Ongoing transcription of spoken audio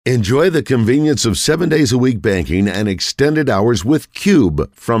Enjoy the convenience of 7 days a week banking and extended hours with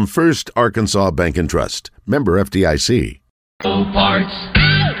Cube from First Arkansas Bank and Trust. Member FDIC.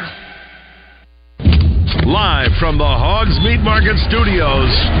 Live from the Hogs Meat Market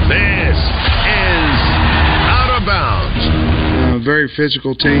Studios, this is Out of Bounds. Very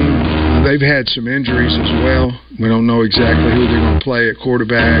physical team. They've had some injuries as well. We don't know exactly who they're going to play at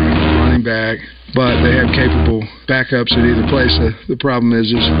quarterback, running back, but they have capable backups at either place. The problem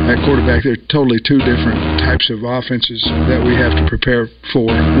is at quarterback, they're totally two different types of offenses that we have to prepare for.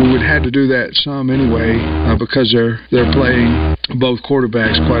 We would have to do that some anyway because they're playing both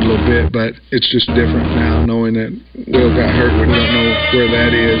quarterbacks quite a little bit, but it's just different now knowing that Will got hurt. We don't know where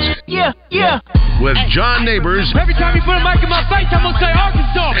that is. Yeah. With John Neighbors. Every time you put a mic in my face, I'm going to say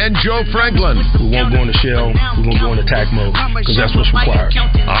Arkansas. And Joe Franklin. We won't go in the shell. We're going to go in attack mode because that's what's required.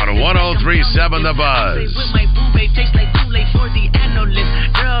 On 103.7 The Buzz. With my boo babe, tastes like Kool-Aid for the analyst.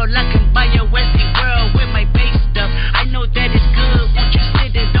 Girl, I can buy your Westie world with my base stuff. I know that it's good. Won't you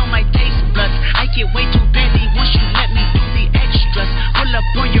sit it on my taste buds? I get way too busy once you let me do the extras. Pull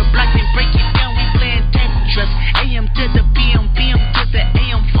up on your block and break it down. We playing Tetris. AM to the PM, PM to the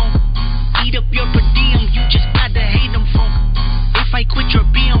AM phone. Eat up your per diem, you just gotta hate them funk. If I quit your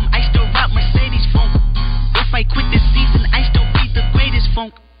BM, I still rock Mercedes funk. If I quit this season, I still be the greatest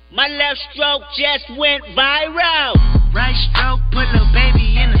funk. My left stroke just went viral. Right stroke put a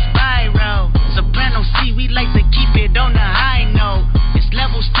baby in a spiral. Soprano C, we like to keep it on the high note. There's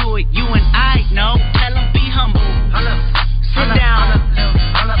levels to it, you and I know. Tell them be humble. Sit down.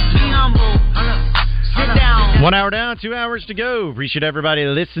 Be humble. Sit down. 1 hour down, 2 hours to go. Appreciate everybody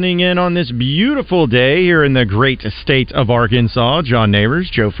listening in on this beautiful day here in the great state of Arkansas. John Neighbors,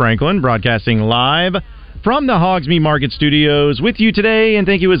 Joe Franklin, broadcasting live from the Hogs Meat Market Studios with you today, and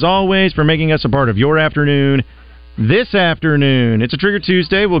thank you as always for making us a part of your afternoon this afternoon. It's a Trigger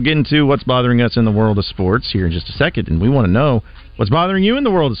Tuesday. We'll get into what's bothering us in the world of sports here in just a second, and we want to know what's bothering you in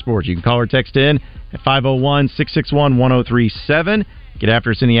the world of sports. You can call or text in at 501-661-1037. Get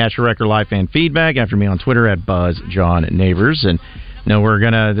after us in the Asher Record Live Fan Feedback. After me on Twitter at BuzzJohnNeighbors. And we're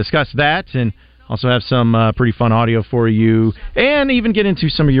going to discuss that and also have some pretty fun audio for you, and even get into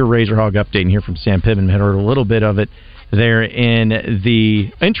some of your Razor Hog update and hear from Sam Pittman. We heard a little bit of it there in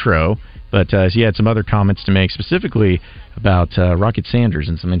the intro, but he had some other comments to make, specifically about Rocket Sanders,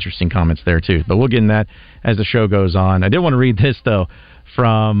 and some interesting comments there too. But we'll get in that as the show goes on. I did want to read this, though,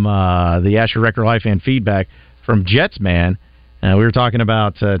 from the Asher Record Live Fan Feedback from Jetsman. We were talking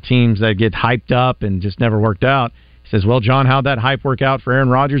about teams that get hyped up and just never worked out. He says, well, John, how'd that hype work out for Aaron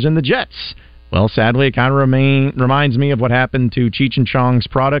Rodgers and the Jets? Well, sadly, it kind of reminds me of what happened to Cheech and Chong's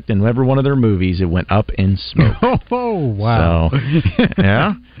product in every one of their movies. It went up in smoke. Oh, wow. So,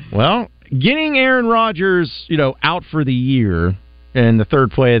 yeah. Well, getting Aaron Rodgers, out for the year in the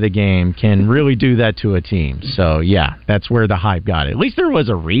third play of the game can really do that to a team. So, yeah, that's where the hype got it. At least there was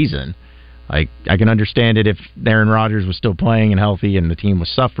a reason. Like, I can understand it if Aaron Rodgers was still playing and healthy and the team was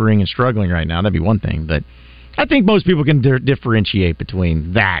suffering and struggling right now. That'd be one thing. But I think most people can differentiate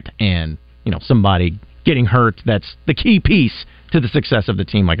between that and somebody getting hurt. That's the key piece to the success of the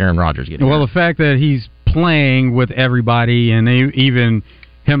team, like Aaron Rodgers getting hurt. The fact that he's playing with everybody and even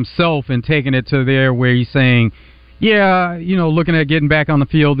himself and taking it to there where he's saying, yeah, looking at getting back on the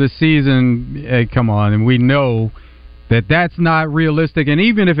field this season, come on. And we know that that's not realistic. And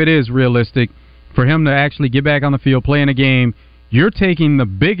even if it is realistic, for him to actually get back on the field, play in a game, you're taking the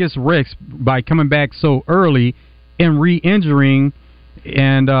biggest risk by coming back so early and re-injuring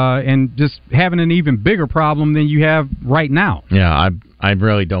and just having an even bigger problem than you have right now. Yeah, I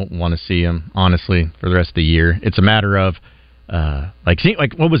really don't want to see him, honestly, for the rest of the year. It's a matter of,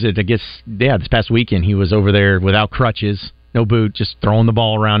 what was it? I guess, this past weekend he was over there without crutches, no boot, just throwing the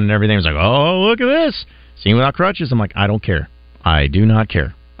ball around and everything. It was like, oh, look at this. Seeing without crutches. I'm like, I don't care. I do not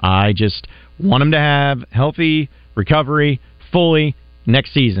care. I just want him to have healthy recovery fully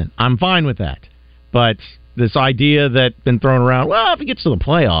next season. I'm fine with that. But this idea that's been thrown around, well, if he gets to the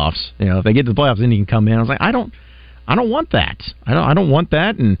playoffs, if they get to the playoffs, then he can come in. I was like, I don't want that. I don't want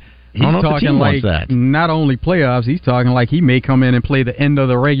that, and I don't know if the team wants that. Not only playoffs, he's talking like he may come in and play the end of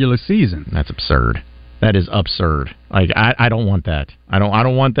the regular season. That's absurd. That is absurd. Like, I don't want that. I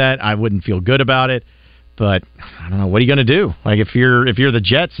don't want that. I wouldn't feel good about it. But I don't know. What are you going to do? Like, if you're the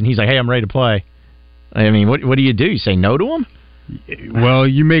Jets and he's like, hey, I'm ready to play. I mean, what do? You say no to him? Well,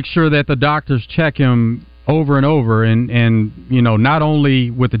 you make sure that the doctors check him over and over, and not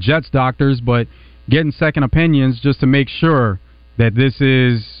only with the Jets doctors, but getting second opinions just to make sure that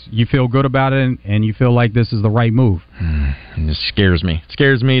you feel good about it and you feel like this is the right move. It just scares me. It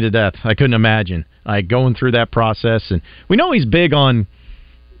scares me to death. I couldn't imagine going through that process. And we know he's big on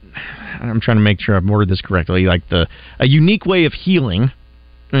I'm trying to make sure I've worded this correctly, like a unique way of healing.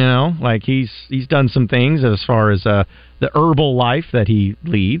 You know, like he's done some things as far as the herbal life that he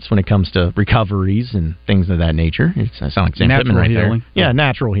leads when it comes to recoveries and things of that nature. I sound like Sam Pittman right healing. there. Yeah,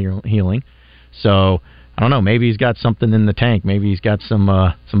 natural healing. So I don't know. Maybe he's got something in the tank. Maybe he's got some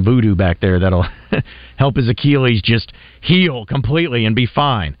voodoo back there that'll help his Achilles just heal completely and be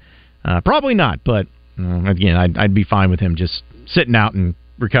fine. Probably not, but again, I'd be fine with him just sitting out and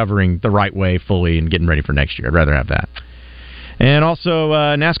recovering the right way fully and getting ready for next year. I'd rather have that. And also,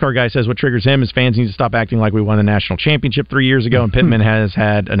 NASCAR guy says what triggers him is fans need to stop acting like we won the national championship 3 years ago, and Pittman has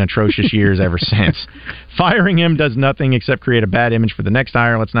had an atrocious years ever since. Firing him does nothing except create a bad image for the next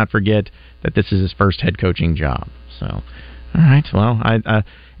hire. Let's not forget that this is his first head coaching job. So, all right, well,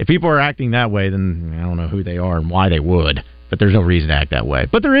 if people are acting that way, then I don't know who they are and why they would, but there's no reason to act that way.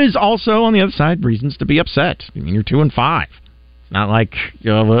 But there is also, on the other side, reasons to be upset. I mean, you're 2-5. Not like,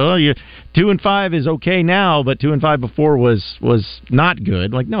 well, 2-5 is okay now, but 2-5 before was not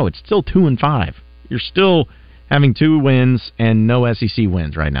good. Like, no, it's still 2-5. You're still having 2 wins and no SEC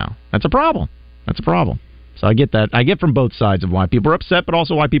wins right now. That's a problem. So I get that. I get from both sides of why people are upset, but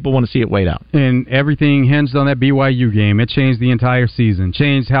also why people want to see it wait out. And everything hinged on that BYU game. It changed the entire season.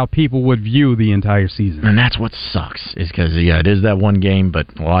 Changed how people would view the entire season. And that's what sucks, is because, it is that one game, but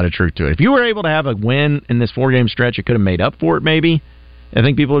a lot of truth to it. If you were able to have a win in this 4-game stretch, it could have made up for it, maybe. I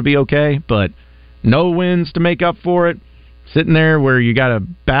think people would be okay, but no wins to make up for it. Sitting there where you got to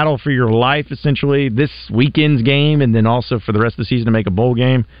battle for your life, essentially, this weekend's game, and then also for the rest of the season to make a bowl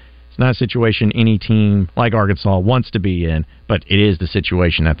game. It's not a situation any team like Arkansas wants to be in, but it is the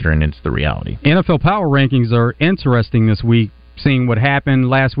situation that they're in. It's the reality. NFL Power Rankings are interesting this week, seeing what happened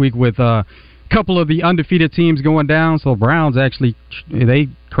last week with a couple of the undefeated teams going down. So Browns actually, they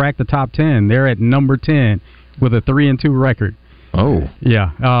cracked the top 10. They're at number 10 with a 3-2 record. Oh.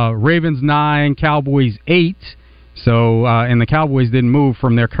 Yeah. Ravens 9, Cowboys 8. So, and the Cowboys didn't move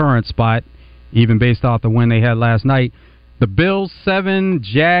from their current spot, even based off the win they had last night. The Bills 7,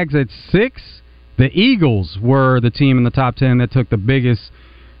 Jags at 6. The Eagles were the team in the top 10 that took the biggest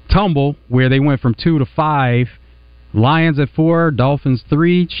tumble, where they went from 2 to 5. Lions at 4, Dolphins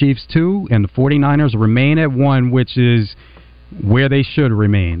 3, Chiefs 2, and the 49ers remain at 1, which is where they should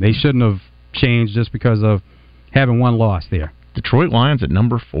remain. They shouldn't have changed just because of having one loss there. Detroit Lions at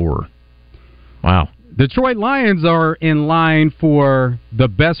number 4. Wow. Detroit Lions are in line for the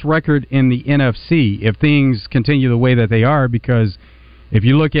best record in the NFC if things continue the way that they are, because if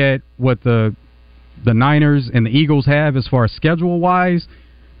you look at what the Niners and the Eagles have as far as schedule-wise,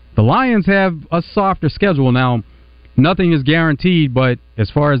 the Lions have a softer schedule. Now, nothing is guaranteed, but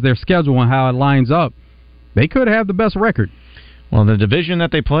as far as their schedule and how it lines up, they could have the best record. Well, the division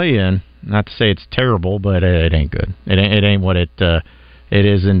that they play in, not to say it's terrible, but it ain't good. It ain't what it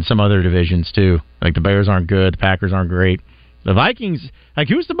is in some other divisions, too. Like, the Bears aren't good, the Packers aren't great. The Vikings, like,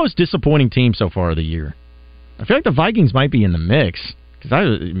 who's the most disappointing team so far of the year? I feel like the Vikings might be in the mix. Because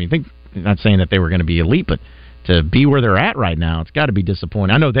not saying that they were going to be elite, but to be where they're at right now, it's got to be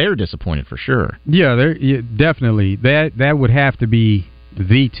disappointing. I know they're disappointed for sure. Yeah, definitely. That would have to be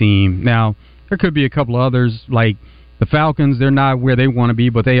the team. Now, there could be a couple of others, like the Falcons. They're not where they want to be,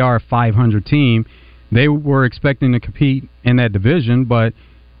 but they are a 500 team. They were expecting to compete in that division, but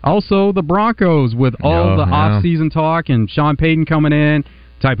also the Broncos with all the off-season talk and Sean Payton coming in,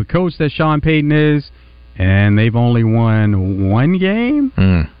 type of coach that Sean Payton is, and they've only won 1 game?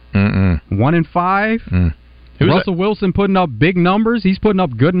 1-5? Russell Wilson putting up big numbers. He's putting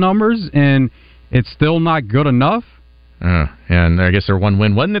up good numbers, and it's still not good enough. And I guess their 1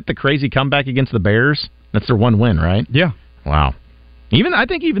 win. Wasn't it the crazy comeback against the Bears? That's their 1 win, right? Yeah. Wow. I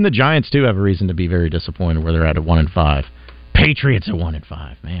think even the Giants, too, have a reason to be very disappointed where they're at 1-5. Patriots at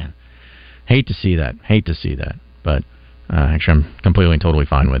 1-5, man. Hate to see that. But actually, I'm completely and totally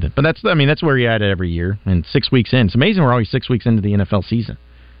fine with it. But that's where you're at every year. And 6 weeks in. It's amazing we're always 6 weeks into the NFL season,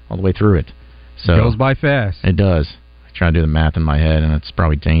 all the way through it. So it goes by fast. It does. I try to do the math in my head, and it's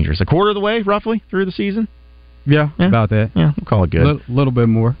probably dangerous. A quarter of the way, roughly, through the season? Yeah, about that. Yeah, we'll call it good. A little bit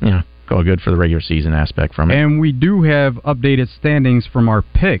more. Yeah, call it good for the regular season aspect from it. And we do have updated standings from our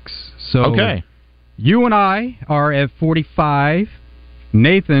picks. So okay. You and I are at 45,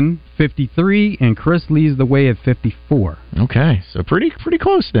 Nathan 53, and Chris leads the way at 54. Okay, so pretty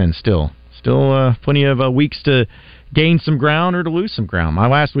close then. Still plenty of weeks to gain some ground or to lose some ground. My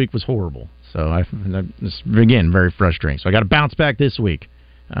last week was horrible, so it's, again, very frustrating. So I got to bounce back this week,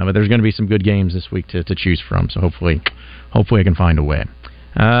 but there's going to be some good games this week to choose from. So hopefully I can find a way.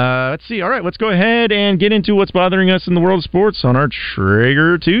 Let's see. All right, let's go ahead and get into what's bothering us in the world of sports on our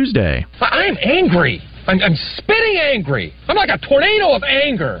Trigger Tuesday. I'm angry. I'm spitting angry. I'm like a tornado of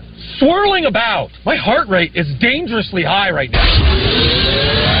anger. swirling about. My heart rate is dangerously high right now.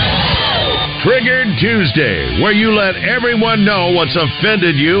 Triggered Tuesday, where you let everyone know what's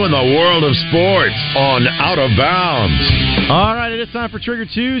offended you in the world of sports on Out of Bounds. All right, it is time for Trigger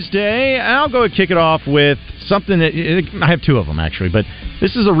Tuesday. I'll go and kick it off with something that I have two of them, actually, but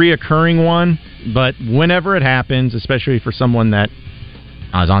this is a reoccurring one. But whenever it happens, especially for someone that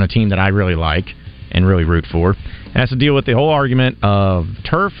is on a team that I really like and really root for, it has to deal with the whole argument of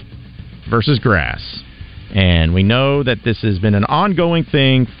turf versus grass. And we know that this has been an ongoing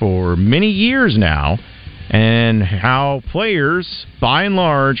thing for many years now, and how players, by and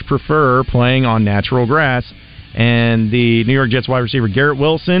large, prefer playing on natural grass. And the New York Jets wide receiver Garrett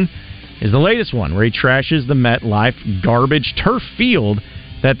Wilson is the latest one, where he trashes the MetLife garbage turf field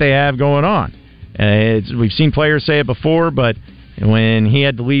that they have going on. We've seen players say it before, but when he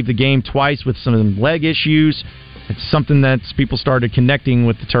had to leave the game twice with some leg issues, it's something that people started connecting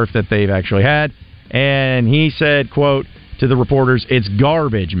with the turf that they've actually had. And he said, quote, to the reporters, "It's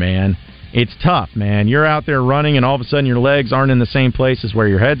garbage, man. It's tough, man. You're out there running and all of a sudden your legs aren't in the same place as where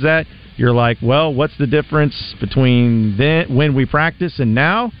your head's at. You're like, well, what's the difference between then, when we practice and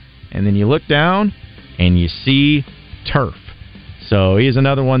now?" And then you look down and you see turf. So he is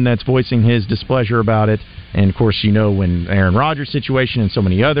another one that's voicing his displeasure about it. And, of course, you know, when Aaron Rodgers' situation and so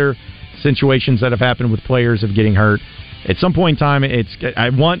many other situations that have happened with players of getting hurt, at some point in time, I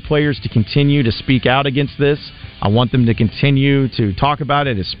want players to continue to speak out against this. I want them to continue to talk about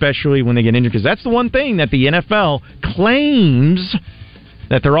it, especially when they get injured, because that's the one thing that the NFL claims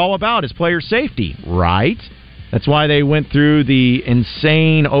that they're all about is player safety, right? That's why they went through the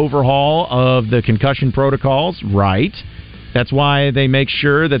insane overhaul of the concussion protocols, right? That's why they make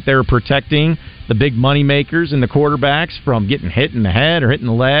sure that they're protecting the big money makers and the quarterbacks from getting hit in the head or hitting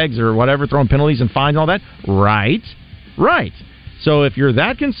the legs or whatever, throwing penalties and fines and all that, right? Right. So if you're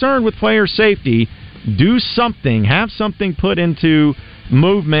that concerned with player safety, do something, have something put into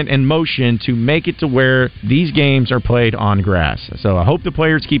movement and motion to make it to where these games are played on grass. So I hope the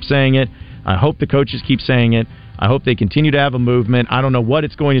players keep saying it. I hope the coaches keep saying it. I hope they continue to have a movement. I don't know what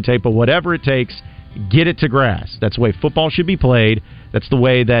it's going to take, but whatever it takes, get it to grass. That's the way football should be played. That's the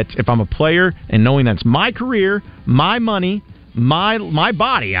way that if I'm a player and knowing that's my career, my money, my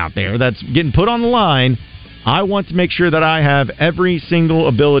body out there that's getting put on the line, I want to make sure that I have every single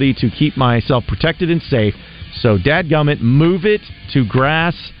ability to keep myself protected and safe. So, dadgummit, move it to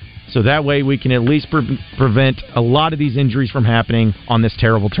grass so that way we can at least prevent a lot of these injuries from happening on this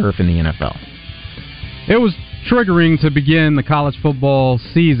terrible turf in the NFL. It was triggering to begin the college football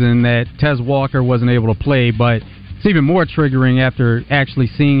season that Tez Walker wasn't able to play, but it's even more triggering after actually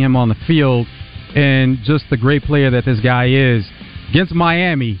seeing him on the field and just the great player that this guy is. Against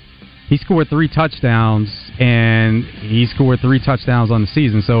Miami, he scored 3 touchdowns, and he scored 3 touchdowns on the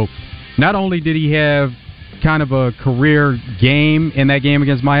season. So not only did he have kind of a career game in that game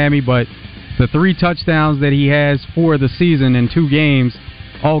against Miami, but the 3 touchdowns that he has for the season in 2 games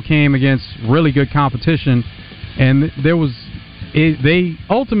all came against really good competition. And they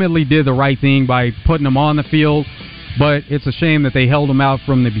ultimately did the right thing by putting him on the field, but it's a shame that they held him out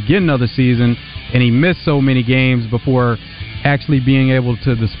from the beginning of the season, and he missed so many games before actually being able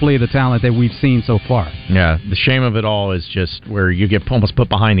to display the talent that we've seen so far. Yeah, the shame of it all is just where you get almost put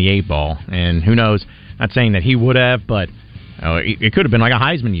behind the 8 ball, and who knows, not saying that he would have, but it could have been like a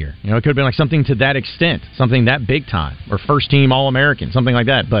Heisman year. It could have been like something to that extent, something that big time, or first-team All-American, something like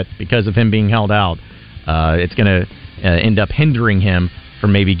that, but because of him being held out, it's going to end up hindering him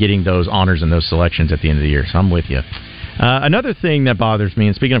from maybe getting those honors and those selections at the end of the year, so I'm with you. Another thing that bothers me,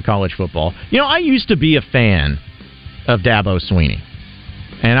 and speaking of college football, I used to be a fan of Dabo Swinney.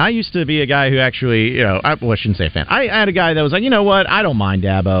 And I used to be a guy who actually, I shouldn't say a fan. I had a guy that was like, you know what, I don't mind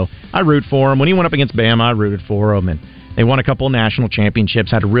Dabo. I root for him. When he went up against Bama, I rooted for him. And they won a couple of national championships,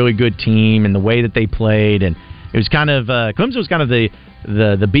 had a really good team, and the way that they played. And it was kind of, Clemson was kind of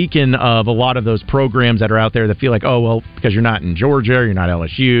the beacon of a lot of those programs that are out there that feel like, oh, well, because you're not in Georgia, or you're not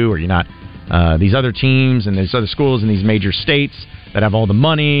LSU, or you're not these other teams and these other schools in these major states that have all the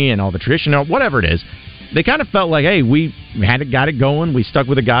money and all the tradition, or whatever it is. They kind of felt like, hey, we got it going. We stuck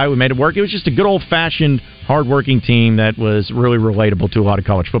with a guy. We made it work. It was just a good old-fashioned, hard-working team that was really relatable to a lot of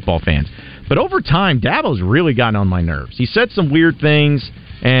college football fans. But over time, Dabo's really gotten on my nerves. He said some weird things,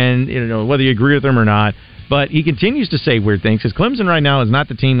 and whether you agree with them or not, but he continues to say weird things because Clemson right now is not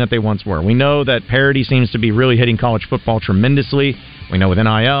the team that they once were. We know that parity seems to be really hitting college football tremendously. We know with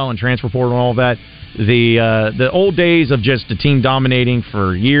NIL and transfer portal and all of that. The old days of just a team dominating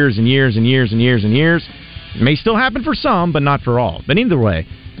for years and years and years and years and years may still happen for some, but not for all. But either way,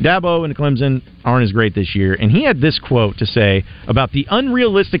 Dabo and Clemson aren't as great this year, and he had this quote to say about the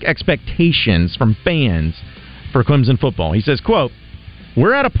unrealistic expectations from fans for Clemson football. He says, quote,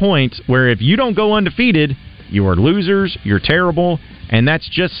 "We're at a point where if you don't go undefeated, you are losers, you're terrible, and that's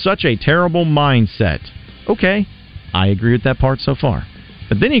just such a terrible mindset." Okay, I agree with that part so far.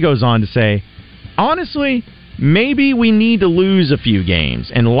 But then he goes on to say, honestly, maybe we need to lose a few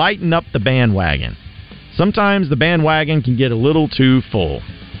games and lighten up the bandwagon. Sometimes the bandwagon can get a little too full.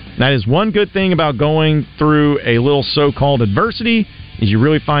 That is one good thing about going through a little so-called adversity, is you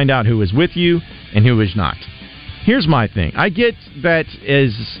really find out who is with you and who is not. Here's my thing. I get that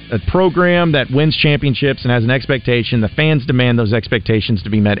as a program that wins championships and has an expectation, the fans demand those expectations to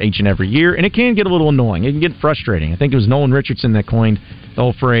be met each and every year, and it can get a little annoying. It can get frustrating. I think it was Nolan Richardson that coined the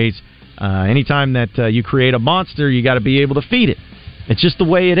whole phrase, anytime that you create a monster, you got to be able to feed it. It's just the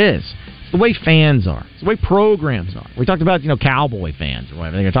way it is. It's the way fans are. It's the way programs are. We talked about, Cowboy fans or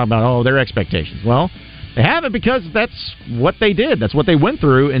whatever. They're talking about, their expectations. Well, they have it because that's what they did. That's what they went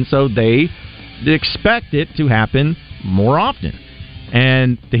through, and so they expect it to happen more often.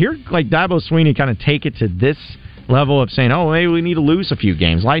 And to hear Dabo Swinney kind of take it to this level of saying, maybe we need to lose a few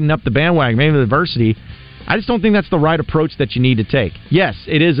games, lighten up the bandwagon, maybe the adversity, I just don't think that's the right approach that you need to take. Yes,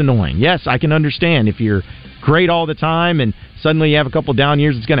 it is annoying. Yes, I can understand if you're great all the time and suddenly you have a couple down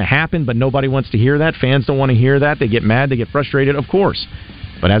years, it's going to happen, but nobody wants to hear that. Fans don't want to hear that. They get mad. They get frustrated, of course.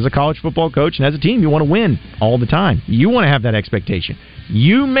 But as a college football coach and as a team, you want to win all the time. You want to have that expectation.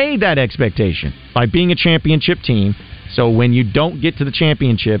 You made that expectation by being a championship team. So when you don't get to the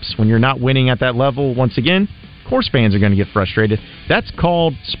championships, when you're not winning at that level, once again, of course fans are going to get frustrated. That's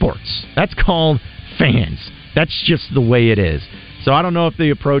called sports. That's called fans. That's just the way it is. So I don't know if the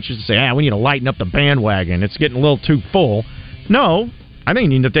approach is to say, we need to lighten up the bandwagon. It's getting a little too full. No, I think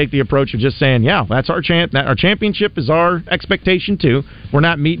you need to take the approach of just saying, that's our our championship is our expectation too. We're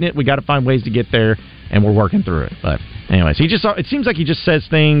not meeting it. We got to find ways to get there, and we're working through it. But anyways, it seems like he just says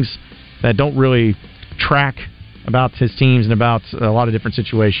things that don't really track about his teams and about a lot of different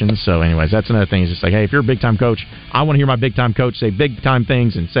situations. So anyways, that's another thing. It's just like, hey, if you're a big-time coach, I want to hear my big-time coach say big-time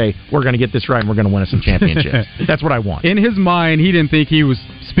things and say, we're going to get this right and we're going to win us some championships. That's what I want. In his mind, he didn't think he was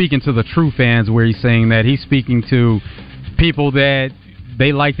speaking to the true fans where he's saying that. He's speaking to people that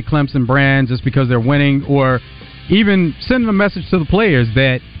they like the Clemson brand just because they're winning, or even sending a message to the players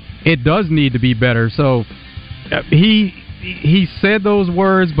that it does need to be better. So he said those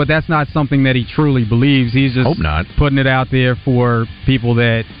words, but that's not something that he truly believes. He's just putting it out there for people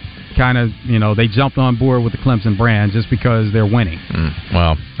that kind of, they jumped on board with the Clemson brand just because they're winning.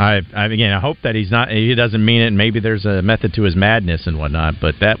 Well, I hope that he doesn't mean it, and maybe there's a method to his madness and whatnot,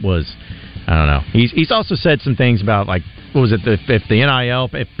 but that was, I don't know. He's also said some things about, what was it, if the NIL,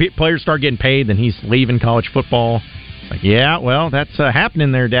 if players start getting paid, then he's leaving college football. It's like, that's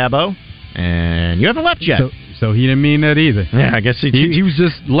happening there, Dabo, and you haven't left yet. So he didn't mean that either. Yeah, I guess he was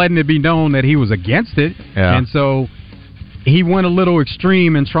just letting it be known that he was against it, and so he went a little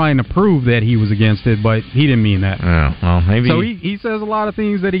extreme in trying to prove that he was against it, but he didn't mean that. Oh, well, maybe. So he says a lot of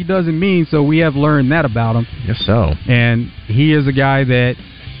things that he doesn't mean, so we have learned that about him. Guess so. And he is a guy that,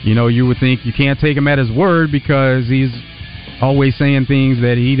 you would think you can't take him at his word because he's always saying things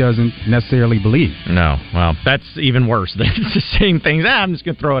that he doesn't necessarily believe. No, well, that's even worse than just saying things. I'm just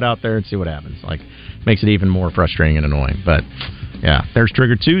going to throw it out there and see what happens. Makes it even more frustrating and annoying. But, there's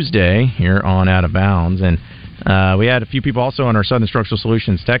Trigger Tuesday here on Out of Bounds. And we had a few people also on our Southern Structural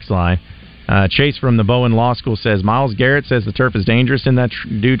Solutions text line. Chase from the Bowen Law School says, Myles Garrett says the turf is dangerous. Didn't that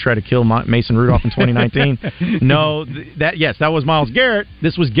dude try to kill Mason Rudolph in 2019? No, that was Myles Garrett.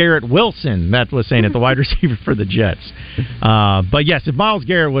 This was Garrett Wilson that was saying it, the wide receiver for the Jets. But yes, if Myles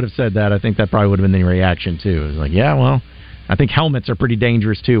Garrett would have said that, I think that probably would have been the reaction too. It was like, I think helmets are pretty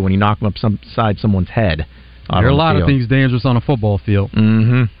dangerous too when you knock them upside someone's head. There are a lot of things dangerous on a football field.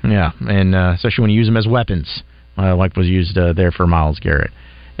 Mm-hmm. Yeah, and especially when you use them as weapons, like was used there for Myles Garrett.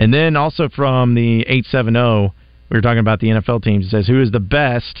 And then also from the 870, we were talking about the NFL teams. It says, who is the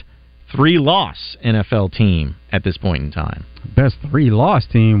best 3-loss NFL team at this point in time? Best 3-loss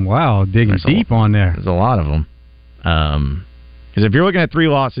team? Wow, digging deep on there. There's a lot of them. Because if you're looking at 3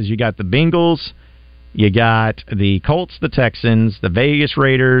 losses, you got the Bengals, you got the Colts, the Texans, the Vegas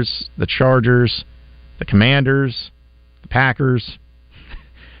Raiders, the Chargers, the Commanders, the Packers,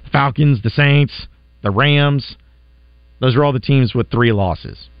 the Falcons, the Saints, the Rams. Those are all the teams with 3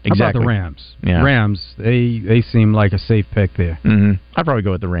 losses. Exactly. How about the Rams? Yeah. Rams, they seem like a safe pick there. Mm-hmm. I'd probably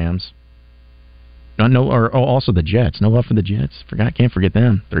go with the Rams. Also the Jets. No love for the Jets. Can't forget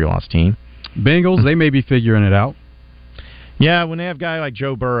them. 3-loss team. Bengals, they may be figuring it out. Yeah, when they have a guy like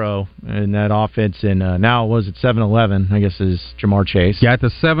Joe Burrow in that offense, and now was it 7-Eleven, I guess, is Jamar Chase. Got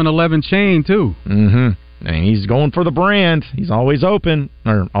the 7-Eleven chain, too. Mm-hmm. And he's going for the brand. He's always open,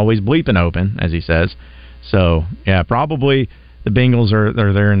 or always bleeping open, as he says. So, yeah, probably the Bengals are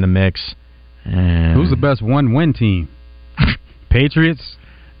there in the mix. And who's the best one-win team? Patriots?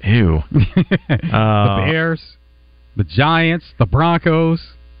 Ew. The Bears? The Giants? The Broncos?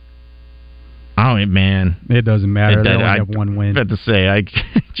 Oh, man. It doesn't matter. They only have one win. I have to say, I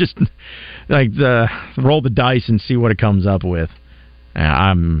just roll the dice and see what it comes up with.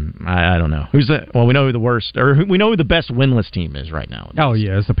 I don't know. Well, we know who the worst, or we know who the best winless team is right now. Oh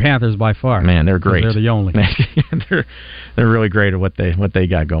yeah, it's the Panthers by far. Man, they're great. They're the only. They're really great at what they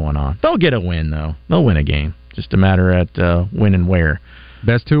got going on. They'll get a win though. They'll win a game. Just a matter at when and where.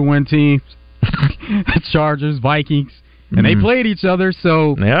 Best 2-win teams: Chargers, Vikings. And they played each other,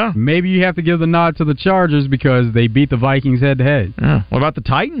 so maybe you have to give the nod to the Chargers because they beat the Vikings head-to-head. Yeah. What about the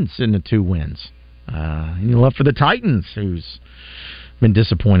Titans in the 2 wins? Any love for the Titans, who's been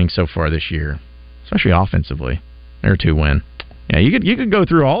disappointing so far this year, especially offensively. They're a 2-win. Yeah, you could go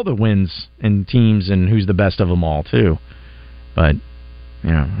through all the wins and teams and who's the best of them all, too. But,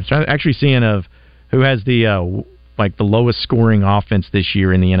 I'm actually seeing of who has the lowest scoring offense this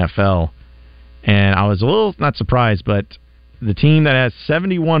year in the NFL. And I was a little not surprised, but the team that has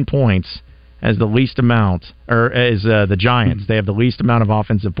 71 points has the least amount, or is the Giants. They have the least amount of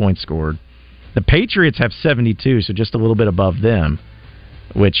offensive points scored. The Patriots have 72, so just a little bit above them,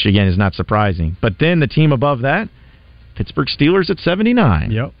 which, again, is not surprising. But then the team above that, Pittsburgh Steelers at 79.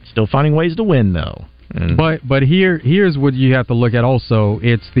 Yep. Still finding ways to win, though. But here's what you have to look at also.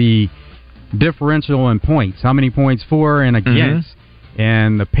 It's the differential in points. How many points for and against.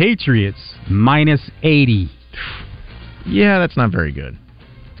 And the Patriots, minus 80. Yeah, that's not very good.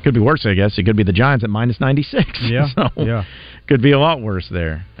 It could be worse, I guess. It could be the Giants at minus 96. Yeah, so could be a lot worse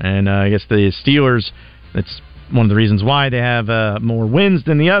there. And I guess the Steelers, that's one of the reasons why they have more wins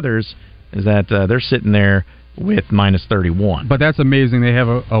than the others, is that they're sitting there with minus 31. But that's amazing. They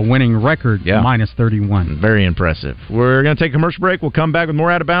have a winning record, minus 31. Very impressive. We're going to take a commercial break. We'll come back with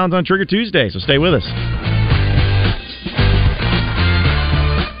more Out of Bounds on Trigger Tuesday, so stay with us.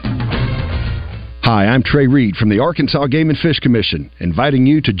 Hi, I'm Trey Reed from the Arkansas Game and Fish Commission, inviting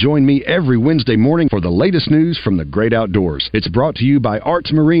you to join me every Wednesday morning for the latest news from the great outdoors. It's brought to you by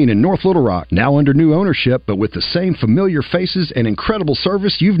Arts Marine in North Little Rock, now under new ownership, but with the same familiar faces and incredible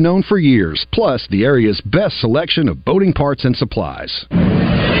service you've known for years, plus the area's best selection of boating parts and supplies.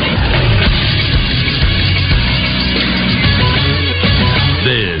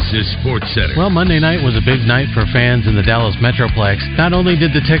 This is SportsCenter. Well, Monday night was a big night for fans in the Dallas Metroplex. Not only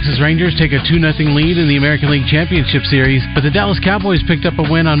did the Texas Rangers take a 2-0 lead in the American League Championship Series, but the Dallas Cowboys picked up a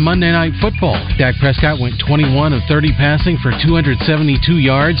win on Monday Night Football. Dak Prescott went 21 of 30 passing for 272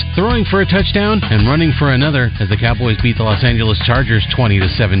 yards, throwing for a touchdown and running for another as the Cowboys beat the Los Angeles Chargers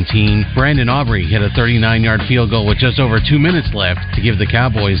 20-17. Brandon Aubrey hit a 39-yard field goal with just over 2 minutes left to give the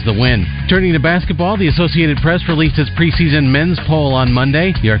Cowboys the win. Turning to basketball, the Associated Press released its preseason men's poll on Monday.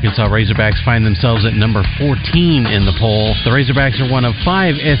 The Arkansas Razorbacks find themselves at number 14 in the poll. The Razorbacks are one of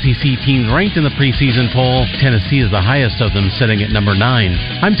 5 SEC teams ranked in the preseason poll. Tennessee is the highest of them, sitting at number 9.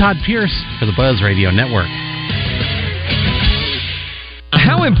 I'm Todd Pierce for the Buzz Radio Network.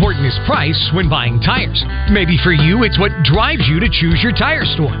 How important is price when buying tires? Maybe for you, it's what drives you to choose your tire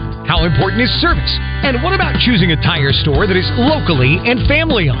store. How important is service? And what about choosing a tire store that is locally and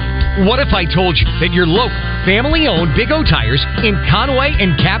family-owned? What if I told you that your local, family-owned Big O Tires in Conway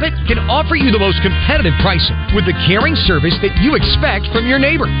and Cabot can offer you the most competitive pricing with the caring service that you expect from your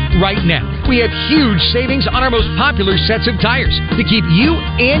neighbor? Right now, we have huge savings on our most popular sets of tires to keep you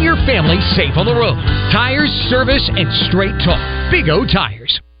and your family safe on the road. Tires, service, and straight talk. Big O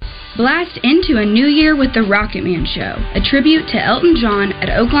Tires. Blast into a new year with the Rocket Man Show, a tribute to Elton John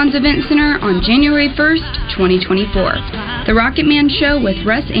at Oaklawn's Event Center on January 1st, 2024. The Rocket Man Show with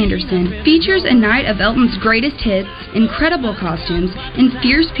Russ Anderson features a night of Elton's greatest hits, incredible costumes, and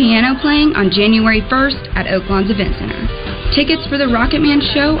fierce piano playing on January 1st at Oaklawn's Event Center. Tickets for the Rocket Man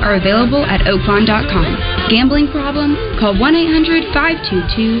Show are available at oaklawn.com. Gambling problem? Call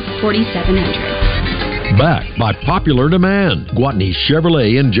 1-800-522-4700. Back by popular demand, Gwatney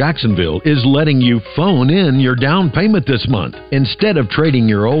Chevrolet in Jacksonville is letting you phone in your down payment this month. Instead of trading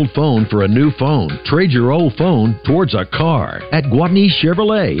your old phone for a new phone, trade your old phone towards a car at Gwatney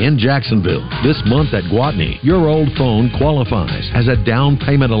Chevrolet in Jacksonville. This month at Gwatney, your old phone qualifies as a down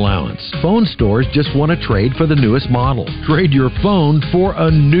payment allowance. Phone stores just want to trade for the newest model. Trade your phone for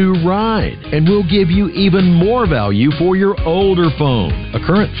a new ride, and we'll give you even more value for your older phone. A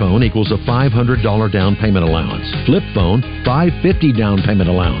current phone equals a $500 down payment allowance. Flip phone, $550 down payment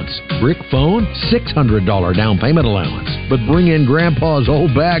allowance. Brick phone, $600 down payment allowance. But bring in Grandpa's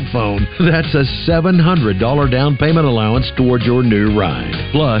old bag phone, that's a $700 down payment allowance towards your new ride.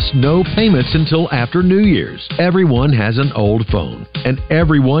 Plus, no payments until after New Year's. Everyone has an old phone, and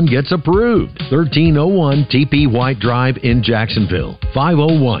everyone gets approved. 1301 TP White Drive in Jacksonville.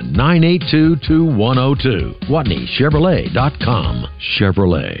 501-982-2102. WatneyChevrolet.com.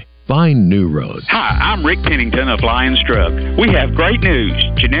 Chevrolet. Find new roads. Hi, I'm Rick Pennington of Lions Drug. We have great news.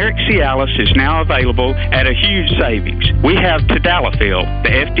 Generic Cialis is now available at a huge savings. We have Tadalafil,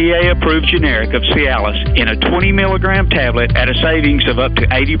 the FDA-approved generic of Cialis, in a 20-milligram tablet at a savings of up to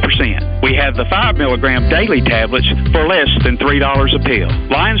 80%. We have the 5-milligram daily tablets for less than $3 a pill.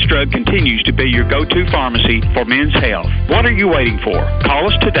 Lions Drug continues to be your go-to pharmacy for men's health. What are you waiting for?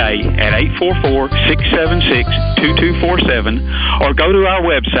 Call us today at 844-676-2247 or go to our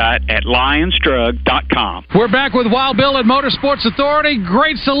website at lionsdrug.com. We're back with Wild Bill at Motorsports Authority.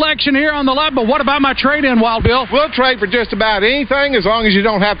 Great selection here on the lot, but what about my trade-in, Wild Bill? We'll trade for just about anything as long as you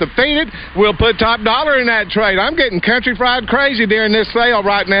don't have to feed it. We'll put top dollar in that trade. I'm getting country fried crazy during this sale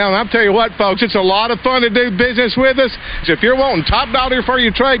right now, and I'll tell you what, folks, it's a lot of fun to do business with us. So if you're wanting top dollar for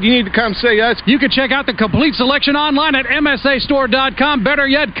your trade, you need to come see us. You can check out the complete selection online at msastore.com. Better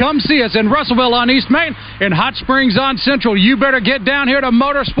yet, come see us in Russellville on East Main and Hot Springs on Central. You better get down here to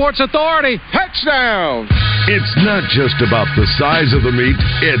Motorsports Authority. Touchdown! It's not just about the size of the meat,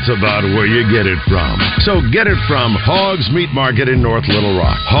 it's about where you get it from. So get it from Hogs Meat Market in North Little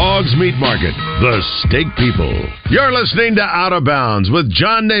Rock. Hogs Meat Market, the steak people. You're listening to Out of Bounds with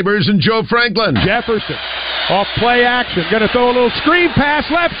John Neighbors and Joe Franklin. Jefferson, off play action, going to throw a little screen pass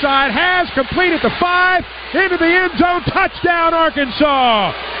left side, has completed the 5, into the end zone, touchdown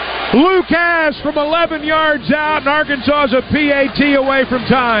Arkansas. Luke has from 11 yards out, and Arkansas is a PAT away from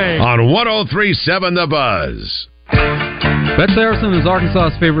time. On 103.7 The Buzz. Bet Saracen is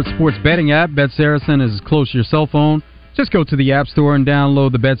Arkansas's favorite sports betting app. Bet Saracen is close to your cell phone. Just go to the App Store and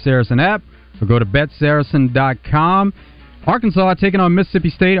download the Bet Saracen app, or go to betsaracen.com. Arkansas taking on Mississippi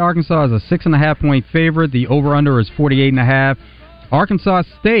State. Arkansas is a 6.5-point favorite. The over-under is 48.5. Arkansas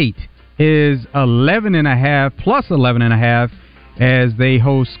State is 11.5 plus 11.5 as they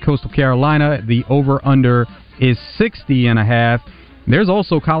host Coastal Carolina. The over-under is 60.5. There's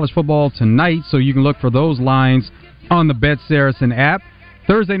also college football tonight, so you can look for those lines on the Bet Saracen app.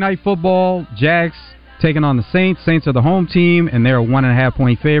 Thursday night football, Jags taking on the Saints. Saints are the home team, and they're a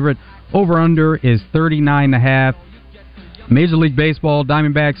 1.5-point favorite. Over-under is 39.5. Major League Baseball,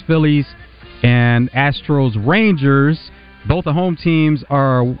 Diamondbacks, Phillies, and Astros, Rangers. Both the home teams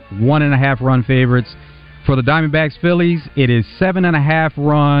are 1.5-run favorites. For the Diamondbacks, Phillies, it is 7.5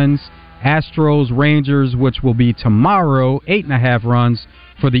 runs. Astros, Rangers, which will be tomorrow, 8.5 runs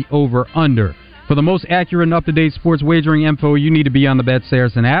for the over-under. For the most accurate and up-to-date sports wagering info, you need to be on the Bet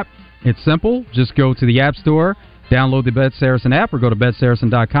Saracen app. It's simple. Just go to the App Store, download the Bet Saracen app, or go to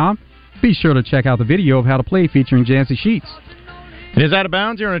betsaracen.com. Be sure to check out the video of how to play featuring Jancy Sheets. It is Out of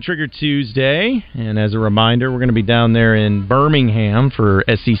Bounds here on a Trigger Tuesday, and as a reminder, we're going to be down there in Birmingham for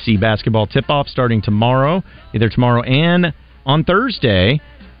SEC basketball tip-off starting tomorrow, either tomorrow and on Thursday,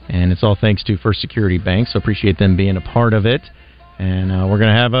 and it's all thanks to First Security Bank, so appreciate them being a part of it, and we're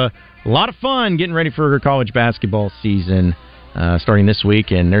going to have a lot of fun getting ready for college basketball season starting this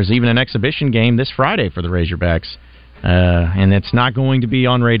week, and there's even an exhibition game this Friday for the Razorbacks. And it's not going to be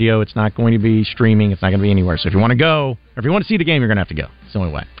on radio. It's not going to be streaming. It's not going to be anywhere. So if you want to go, or if you want to see the game, you're going to have to go. It's the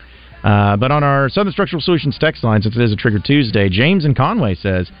only way. But on our Southern Structural Solutions text line, since it is a Trigger Tuesday, James in Conway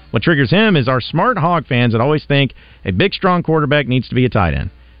says, what triggers him is our smart Hog fans that always think a big, strong quarterback needs to be a tight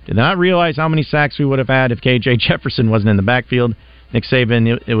end. Did not realize how many sacks we would have had if KJ Jefferson wasn't in the backfield. Nick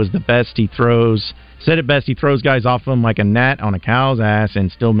Saban, it was the best he throws. Said it best, he throws guys off him like a gnat on a cow's ass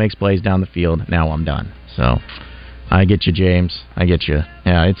and still makes plays down the field. Now I'm done. So I get you, James. I get you.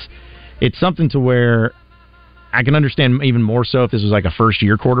 Yeah, it's something to where I can understand even more so if this was like a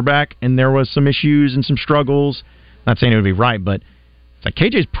first-year quarterback and there was some issues and some struggles. Not saying it would be right, but it's like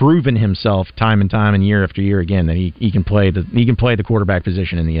KJ's proven himself time and time and year after year again that he can play the quarterback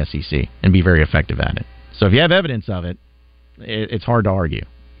position in the SEC and be very effective at it. So if you have evidence of it, it's hard to argue.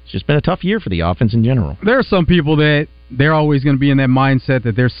 It's just been a tough year for the offense in general. There are some people that they're always going to be in that mindset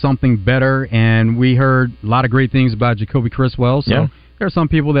that there's something better, and we heard a lot of great things about Jacoby Criswell, so there are some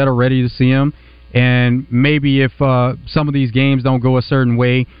people that are ready to see him, and maybe if some of these games don't go a certain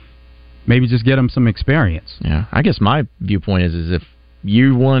way, maybe just get him some experience. Yeah, I guess my viewpoint is if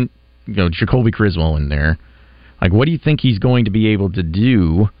you want Jacoby Criswell in there, like what do you think he's going to be able to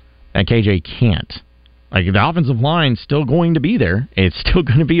do that KJ can't? Like, the offensive line's still going to be there. It's still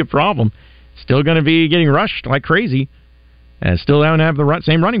going to be a problem. still going to be getting rushed like crazy, and still don't have the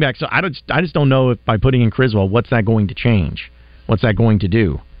same running back. So I just don't know if by putting in Criswell, what's that going to change? What's that going to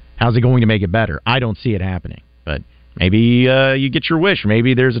do? How's it going to make it better? I don't see it happening. But maybe you get your wish.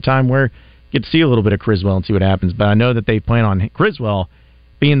 Maybe there's a time where you get to see a little bit of Criswell and see what happens. But I know that they plan on Criswell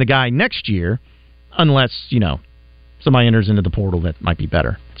being the guy next year, unless, somebody enters into the portal that might be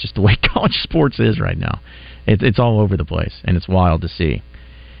better. It's just the way college sports is right now. It's all over the place, and it's wild to see.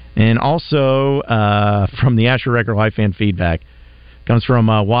 And also, from the Asher Record Life fan feedback, comes from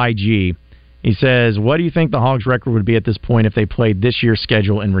YG. He says, what do you think the Hogs' record would be at this point if they played this year's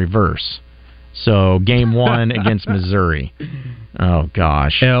schedule in reverse? So, game 1 against Missouri. Oh,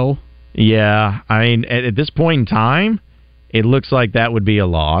 gosh. Yeah, I mean, at this point in time, it looks like that would be a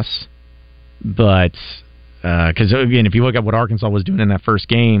loss. But, because, again, if you look at what Arkansas was doing in that first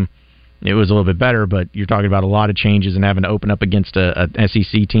game, it was a little bit better, but you're talking about a lot of changes and having to open up against a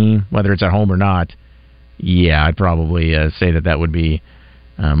SEC team, whether it's at home or not. Yeah, I'd probably say that would be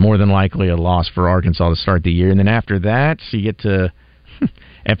more than likely a loss for Arkansas to start the year. And then after that, you get to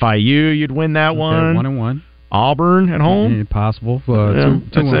FIU, you'd win that one. 1-1. Auburn at home. Yeah, possible.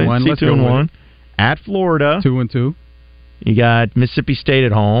 2-1. Let's go 2-1. At Florida. 2-2. You got Mississippi State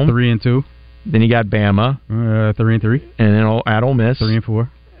at home. 3-2. Then you got Bama. 3-3. And then at Ole Miss. 3-4.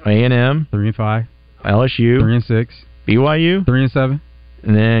 A&M. 3-5. LSU. 3-6. BYU. 3-7.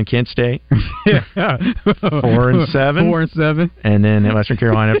 And then Kent State. 4-7. 4-7. And then Western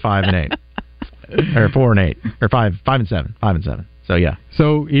Carolina at 5-8. Or 4-8. Or 5-7. 5-7. So yeah.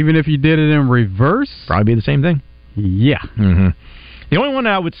 So even if you did it in reverse, probably be the same thing. Yeah. Mm-hmm. The only one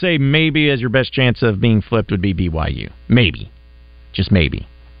I would say maybe as your best chance of being flipped would be BYU. Maybe. Just maybe.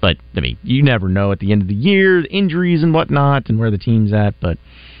 But, I mean, you never know at the end of the year, injuries and whatnot, and where the team's at. But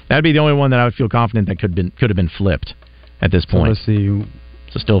that'd be the only one that I would feel confident that could have been flipped at this point. So let's see.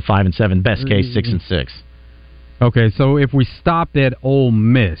 So still 5-7, best case 6-6. Okay, so if we stopped at Ole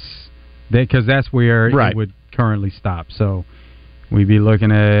Miss, because that's where it would currently stop. So we'd be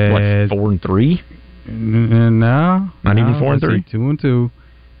looking at 4-3. No, not even 4-3. 2-2,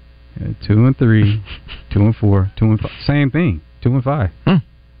 2-3, 2-4, 2-5. Same thing. 2-5.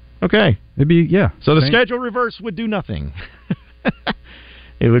 Okay. It'd be So the schedule reverse would do nothing.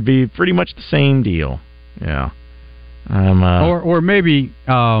 It would be pretty much the same deal. Yeah. Or maybe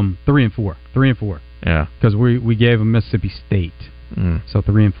 3-4. 3-4. Yeah. Because we gave them Mississippi State. So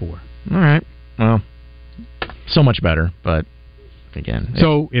 3-4. All right. Well, so much better, but again.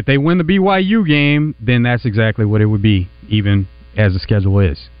 So if they win the BYU game, then that's exactly what it would be, even as the schedule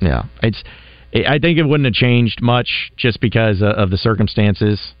is. Yeah. I think it wouldn't have changed much just because of the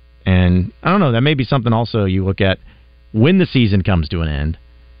circumstances. And I don't know, that may be something also you look at when the season comes to an end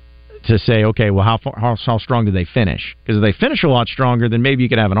to say, okay, well, how strong do they finish? Because if they finish a lot stronger, then maybe you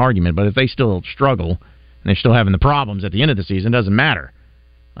could have an argument. But if they still struggle and they're still having the problems at the end of the season, it doesn't matter.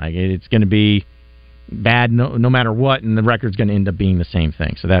 Like, it's going to be bad no matter what, and the record's going to end up being the same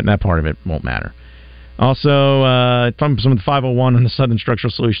thing. So that part of it won't matter. Also, from some of the 501 on the Southern Structural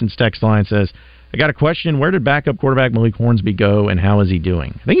Solutions text line says, I got a question. Where did backup quarterback Malik Hornsby go, and how is he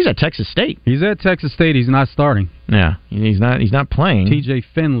doing? I think he's at Texas State. He's at Texas State. He's not starting. Yeah, he's not playing. TJ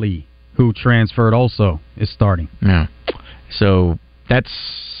Finley, who transferred also, is starting. Yeah. So that's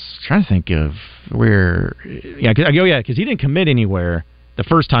trying to think of where. Yeah, because he didn't commit anywhere the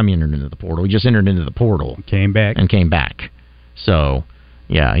first time he entered into the portal. He just entered into the portal, came back. So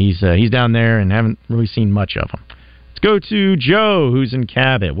yeah, he's down there and haven't really seen much of him. Let's go to Joe, who's in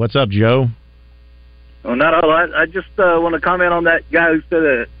Cabot. What's up, Joe? Oh, not a lot. I just want to comment on that guy who said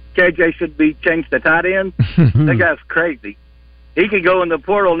that KJ should be changed to tight end. That guy's crazy. He could go in the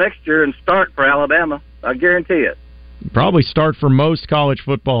portal next year and start for Alabama. I guarantee it. Probably start for most college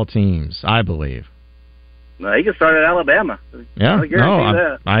football teams, I believe. No, he could start at Alabama. Yeah, I guarantee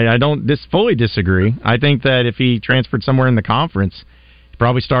that. I don't fully disagree. I think that if he transferred somewhere in the conference, he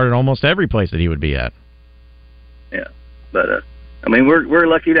probably started almost every place that he would be at. Yeah, but I mean, we're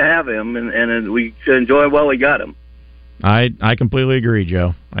lucky to have him, and we should enjoy him while we got him. I completely agree,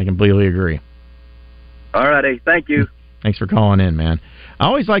 Joe. I completely agree. All righty, thank you. Thanks for calling in, man. I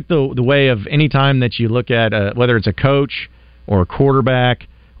always like the way of any time that you look at whether it's a coach or a quarterback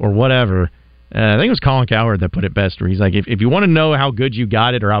or whatever. I think it was Colin Cowherd that put it best, where he's like, if you want to know how good you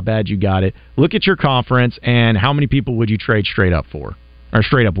got it or how bad you got it, look at your conference and how many people would you trade straight up for or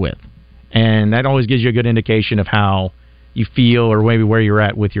straight up with. And that always gives you a good indication of how you feel or maybe where you're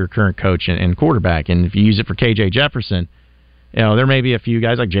at with your current coach and quarterback. And if you use it for KJ Jefferson, there may be a few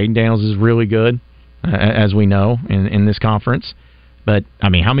guys like Jaden Daniels is really good, as we know, in this conference. But, I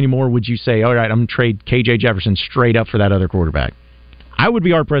mean, how many more would you say, all right, I'm going to trade KJ Jefferson straight up for that other quarterback? I would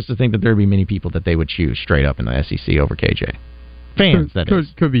be hard-pressed to think that there would be many people that they would choose straight up in the SEC over KJ. Fans, that is.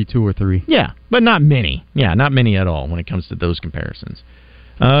 Could be 2 or 3. Yeah, but not many. Yeah, not many at all when it comes to those comparisons.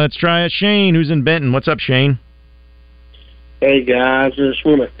 Let's try Shane, who's in Benton. What's up, Shane? Hey, guys. I just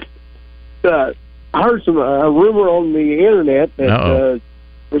want to... I heard some rumor on the internet that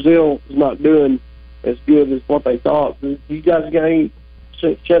Brazil is not doing as good as what they thought. Do you guys got any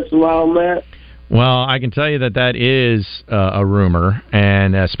shed some light on that? Well, I can tell you that is a rumor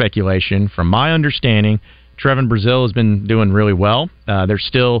and a speculation. From my understanding, Trevin Brazil has been doing really well. They're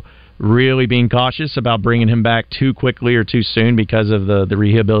still really being cautious about bringing him back too quickly or too soon because of the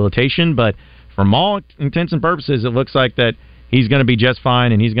rehabilitation. But from all intents and purposes, it looks like that he's going to be just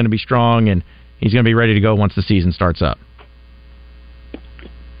fine and he's going to be strong and he's going to be ready to go once the season starts up.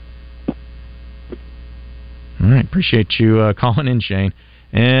 All right, appreciate you calling in, Shane.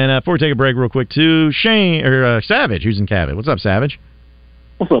 And before we take a break real quick, too, Savage, who's in Cabot. What's up, Savage?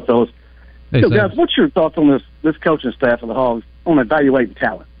 What's up, fellas? Hey, guys, what's your thoughts on this coaching staff of the Hogs on evaluating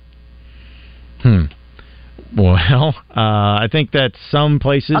talent? Well, I think that some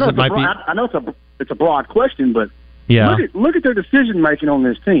places it might be... I know it's a broad question, but yeah. Look at their decision-making on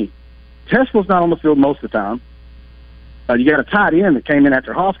this team. Tesla's not on the field most of the time. You got a tight end that came in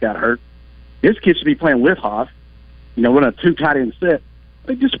after Hoff got hurt. This kid should be playing with Hoff. Running a 2 tight end set.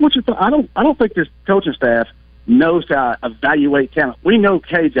 What's your thought? I don't think this coaching staff knows how to evaluate talent. We know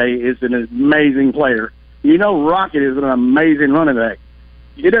KJ is an amazing player. Rocket is an amazing running back.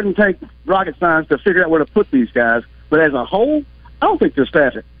 It doesn't take rocket science to figure out where to put these guys. But as a whole, I don't think they're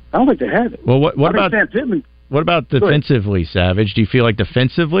staffing. I don't think they have it. Well, what about Sam Pittman? What about defensively, Savage? Do you feel like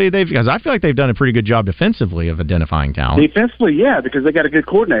defensively because I feel like they've done a pretty good job defensively of identifying talent. Defensively, yeah, because they got a good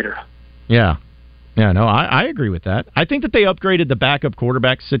coordinator. Yeah. Yeah, no, I agree with that. I think that they upgraded the backup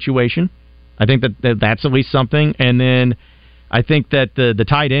quarterback situation. I think that's at least something. And then I think that the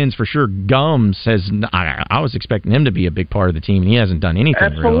tight ends, for sure, Gums I was expecting him to be a big part of the team, and he hasn't done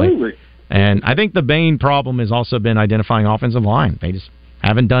anything really. And I think the main problem has also been identifying offensive line. They just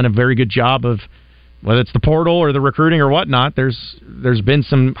haven't done a very good job of, whether it's the portal or the recruiting or whatnot. There's been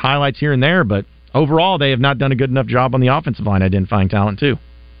some highlights here and there, but overall they have not done a good enough job on the offensive line identifying talent too.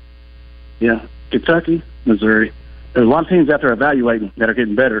 Yeah. Kentucky, Missouri. There's a lot of teams out there evaluating that are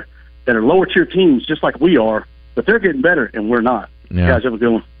getting better, that are lower tier teams just like we are, but they're getting better and we're not. Yeah. You guys have a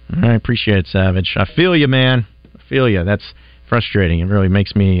good one. I appreciate it, Savage. I feel you, man. I feel you. That's frustrating. It really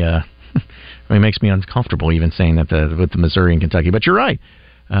makes me uncomfortable even saying that with the Missouri and Kentucky. But you're right.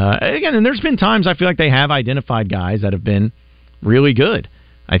 Again, and there's been times I feel like they have identified guys that have been really good.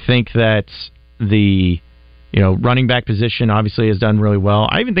 I think that the running back position obviously has done really well.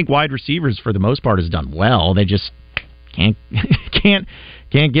 I even think wide receivers for the most part has done well. They just can't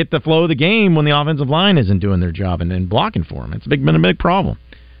get the flow of the game when the offensive line isn't doing their job and blocking for them. It's been a big problem.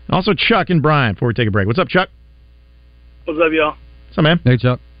 And also Chuck and Brian before we take a break. What's up, Chuck? What's up, y'all? What's up, man? Hey,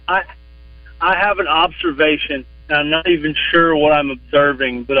 Chuck. I have an observation. I'm not even sure what I'm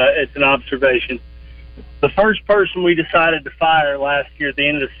observing, but it's an observation. The first person we decided to fire last year at the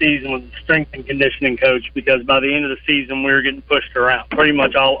end of the season was the strength and conditioning coach, because by the end of the season we were getting pushed around pretty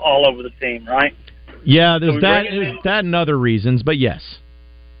much all over the team, right? Yeah, there's that and other reasons, but yes.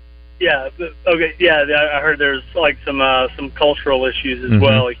 Yeah, okay, yeah. I heard there's like some cultural issues as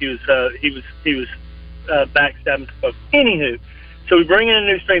well. He was backstabbing folks. Anywho, so we bring in a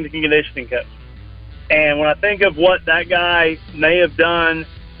new strength and conditioning coach, and when I think of what that guy may have done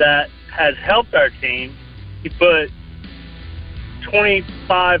that has helped our team, he put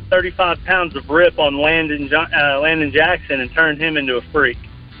 25, 35 pounds of rip on Landon Jackson and turned him into a freak.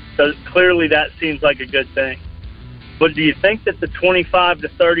 So clearly that seems like a good thing. But do you think that the 25 to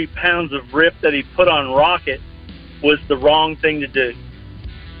 30 pounds of rip that he put on Rocket was the wrong thing to do?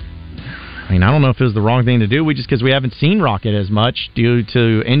 I mean, I don't know if it was the wrong thing to do. Because we haven't seen Rocket as much due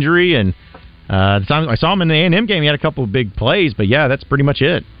to injury. And the time I saw him in the A&M game, he had a couple of big plays. But, yeah, that's pretty much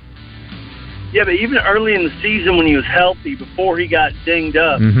it. Yeah, but even early in the season when he was healthy, before he got dinged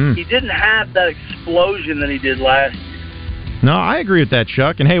up, he didn't have that explosion that he did last year. No, I agree with that,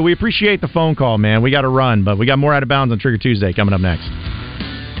 Chuck. And, hey, we appreciate the phone call, man. We got to run, but we got more Out of Bounds on Trigger Tuesday coming up next.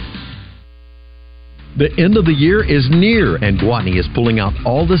 The end of the year is near, and Gwatney is pulling out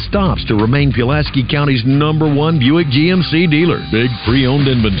all the stops to remain Pulaski County's #1 Buick GMC dealer. Big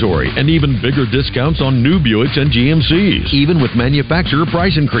pre-owned inventory and even bigger discounts on new Buicks and GMCs, even with manufacturer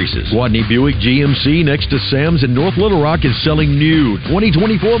price increases. Gwatney Buick GMC next to Sam's in North Little Rock is selling new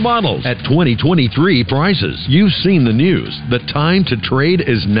 2024 models at 2023 prices. You've seen the news. The time to trade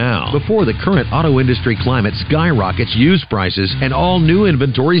is now, before the current auto industry climate skyrockets used prices and all new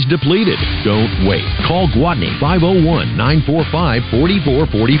inventory is depleted. Don't wait. Call Gwatney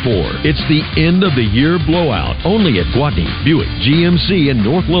 501-945-4444. It's the end of the year blowout only at Gwatney Buick GMC in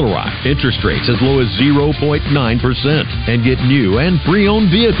North Little Rock. Interest rates as low as 0.9%. And get new and pre-owned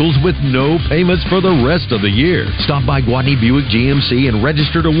vehicles with no payments for the rest of the year. Stop by Gwatney Buick GMC and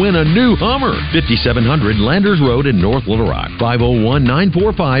register to win a new Hummer. 5700 Landers Road in North Little Rock.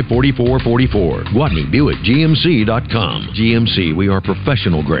 501-945-4444. GwatneyBuickGMC.com. GMC, we are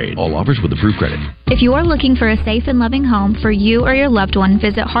professional grade. All offers with approved credit. If you are looking for a safe and loving home for you or your loved one,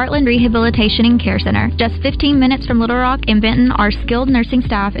 visit Heartland Rehabilitation and Care Center. Just 15 minutes from Little Rock and Benton, our skilled nursing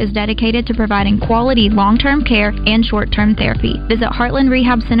staff is dedicated to providing quality long-term care and short-term therapy. Visit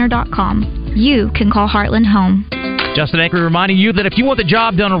heartlandrehabcenter.com. You can call Heartland home. Justin Acre reminding you that if you want the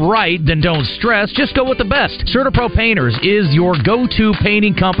job done right, then don't stress. Just go with the best. CertaPro Painters is your go-to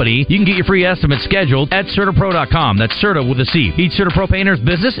painting company. You can get your free estimate scheduled at CertaPro.com. That's Certa with a C. Each CertaPro Painters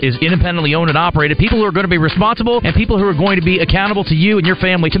business is independently owned and operated. People who are going to be responsible and people who are going to be accountable to you and your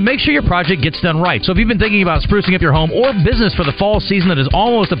family to make sure your project gets done right. So if you've been thinking about sprucing up your home or business for the fall season that is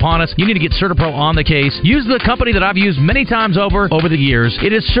almost upon us, you need to get CertaPro on the case. Use the company that I've used many times over the years.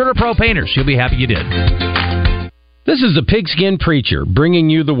 It is CertaPro Painters. You'll be happy you did. This is the Pigskin Preacher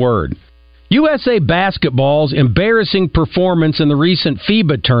bringing you the word. USA Basketball's embarrassing performance in the recent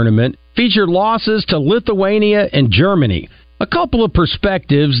FIBA tournament featured losses to Lithuania and Germany. A couple of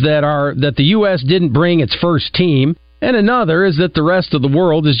perspectives that the U.S. didn't bring its first team, and another is that the rest of the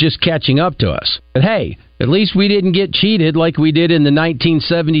world is just catching up to us. But hey, at least we didn't get cheated like we did in the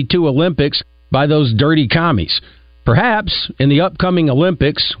 1972 Olympics by those dirty commies. Perhaps in the upcoming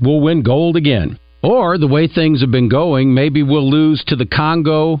Olympics we'll win gold again. Or, the way things have been going, maybe we'll lose to the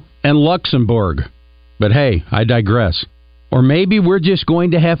Congo and Luxembourg. But hey, I digress. Or maybe we're just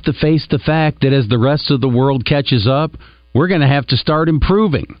going to have to face the fact that as the rest of the world catches up, we're going to have to start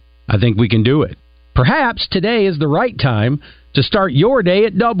improving. I think we can do it. Perhaps today is the right time to start your day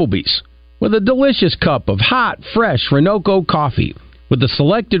at Doublebee's with a delicious cup of hot, fresh Renoco coffee with the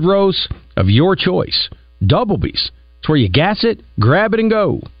selected roast of your choice. Doublebee's. It's where you gas it, grab it, and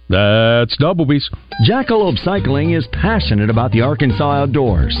go. That's Doublebee's. Jackalope Cycling is passionate about the Arkansas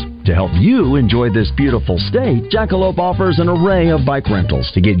outdoors. To help you enjoy this beautiful state, Jackalope offers an array of bike rentals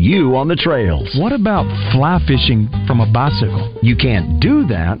to get you on the trails. What about fly fishing from a bicycle? You can't do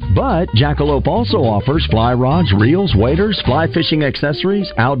that, but Jackalope also offers fly rods, reels, waders, fly fishing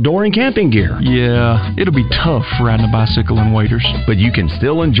accessories, outdoor and camping gear. Yeah, it'll be tough riding a bicycle and waders. But you can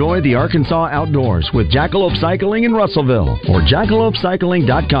still enjoy the Arkansas outdoors with Jackalope Cycling in Russellville or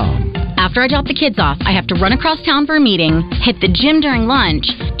jackalopecycling.com. After I drop the kids off, I have to run across town for a meeting, hit the gym during lunch.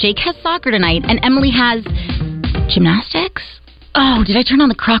 Jake has soccer tonight, and Emily has gymnastics? Oh, did I turn on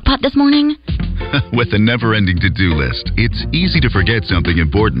the crock pot this morning? With a never-ending to-do list, it's easy to forget something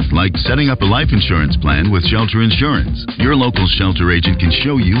important, like setting up a life insurance plan with Shelter Insurance. Your local Shelter agent can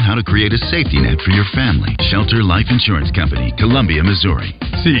show you how to create a safety net for your family. Shelter Life Insurance Company, Columbia, Missouri.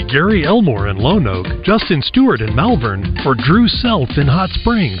 See Gary Elmore in Lone Oak, Justin Stewart in Malvern, or Drew Self in Hot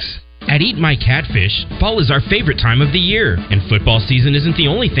Springs. At Eat My Catfish, fall is our favorite time of the year, and football season isn't the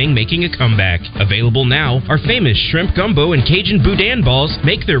only thing making a comeback. Available now, our famous shrimp gumbo and Cajun boudin balls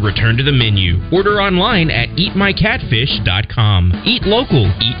make their return to the menu. Order online at eatmycatfish.com. Eat local,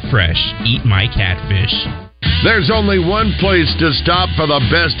 eat fresh, Eat My Catfish. There's only one place to stop for the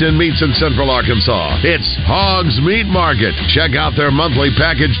best in meats in Central Arkansas. It's Hogs Meat Market. Check out their monthly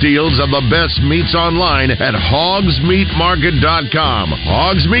package deals of the best meats online at hogsmeatmarket.com.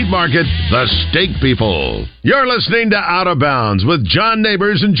 Hogs Meat Market, the steak people. You're listening to Out of Bounds with John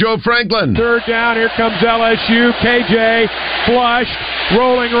Neighbors and Joe Franklin. Third down, here comes LSU. KJ flushed,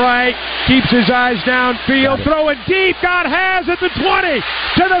 rolling right, keeps his eyes downfield, throwing deep, got Has at the 20,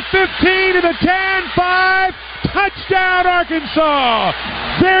 to the 15, to the 10, 5, touchdown Arkansas!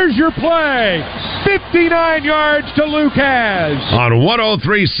 There's your play. 59 yards to Luke Has. On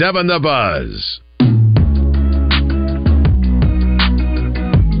 103.7 The Buzz.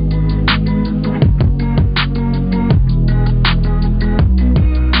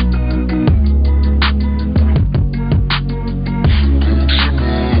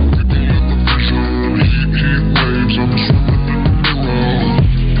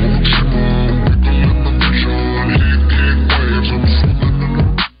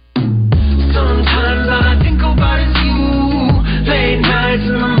 Sometimes all I think about is you. Late nights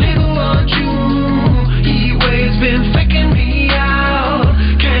in the middle of June.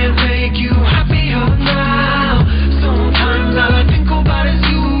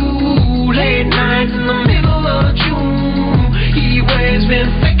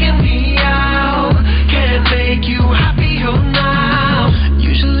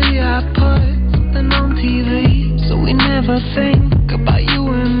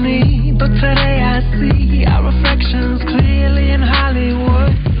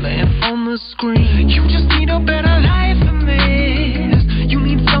 screen. You just need a better life than this. You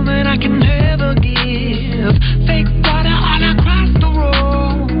need something I can never give. Fake water all across the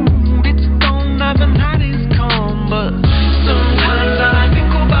road. It's gone now, the night is come. But sometimes all I think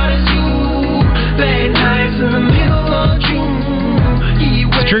about is you. Late nights in the middle of June.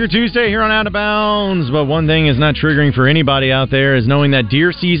 It's Trigger Tuesday here on Out of Bounds, but one thing is not triggering for anybody out there is knowing that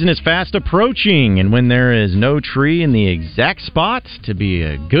deer season is fast approaching, and when there is no tree in the exact spot to be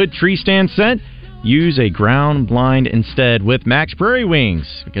a good tree stand set, use a ground blind instead with Max Prairie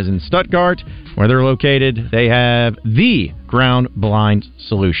Wings, because in Stuttgart, where they're located, they have the ground blind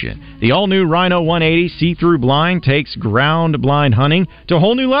solution. The all-new Rhino 180 see-through blind takes ground blind hunting to a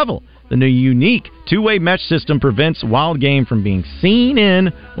whole new level. The new unique two-way mesh system prevents wild game from being seen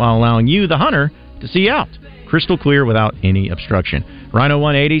in while allowing you, the hunter, to see out. Crystal clear without any obstruction. Rhino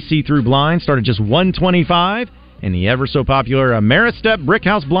 180 see-through blind start at just $125, and the ever-so-popular Ameristep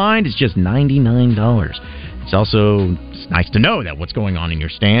Brickhouse blind is just $99. It's also nice to know that what's going on in your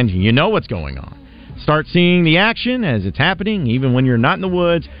stand, you know what's going on. Start seeing the action as it's happening, even when you're not in the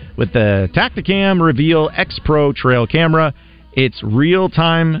woods, with the Tacticam Reveal X Pro Trail Camera. It's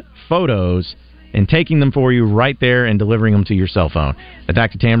real-time photos and taking them for you right there and delivering them to your cell phone. The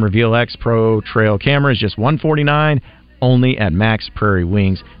Tacticam Reveal X Pro Trail Camera is just $149 only at Max Prairie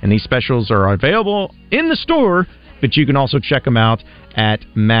Wings. And these specials are available in the store, but you can also check them out at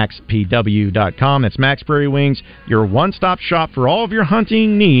maxpw.com. That's Max Prairie Wings, your one-stop shop for all of your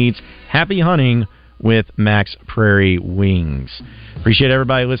hunting needs. Happy hunting with Max Prairie Wings. Appreciate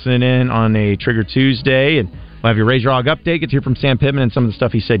everybody listening in on a Trigger Tuesday, and we'll have your Razor Hog update. Get to hear from Sam Pittman and some of the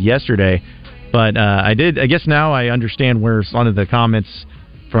stuff he said yesterday. But I guess now I understand where some of the comments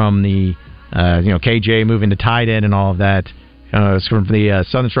from the, KJ moving to tight end and all of that. It's from the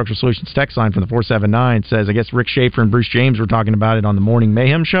Southern Structural Solutions text line from the 479. Says, I guess Rick Schaefer and Bruce James were talking about it on the Morning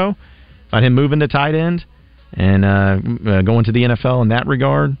Mayhem show, about him moving to tight end and going to the NFL in that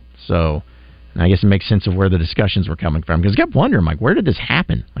regard. So I guess it makes sense of where the discussions were coming from. Because I kept wondering, where did this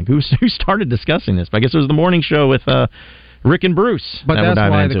happen? Who started discussing this? But I guess it was the morning show with Rick and Bruce. But that's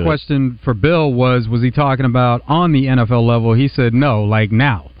why the question for Bill was he talking about on the NFL level? He said no,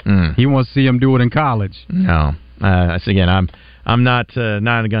 now. He wants to see him do it in college. No. Again, I'm not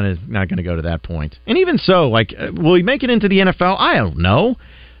gonna go to that point. And even so, will he make it into the NFL? I don't know.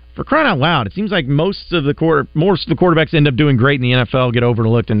 For crying out loud, it seems like most of the quarterbacks end up doing great in the NFL, get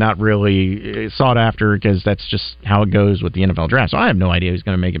overlooked and not really sought after, because that's just how it goes with the NFL draft. So I have no idea who's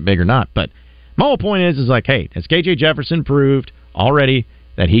going to make it big or not. But my whole point is hey, has KJ Jefferson proved already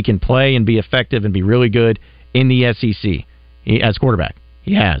that he can play and be effective and be really good in the SEC as quarterback?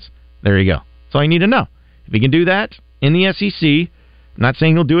 He has. There you go. That's all you need to know. If he can do that in the SEC, I'm not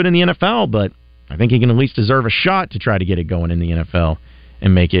saying he'll do it in the NFL, but I think he can at least deserve a shot to try to get it going in the NFL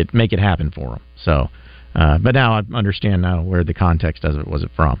and make it happen for him. So, but now I understand now where the context of it was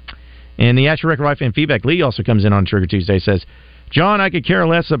from. And the Astro Record Life fan feedback, Lee also comes in on Trigger Tuesday, says, John, I could care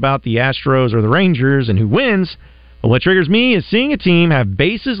less about the Astros or the Rangers and who wins, but what triggers me is seeing a team have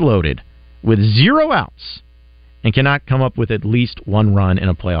bases loaded with 0 outs and cannot come up with at least 1 run in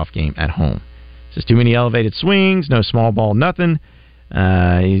a playoff game at home. It's just too many elevated swings, no small ball, nothing.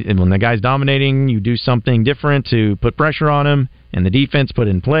 And when the guy's dominating, you do something different to put pressure on him, and the defense put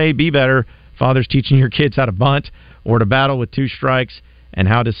in play, be better. Father's teaching your kids how to bunt or to battle with 2 strikes, and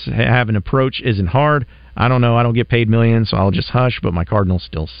how to have an approach isn't hard. I don't know. I don't get paid millions, so I'll just hush, but my Cardinals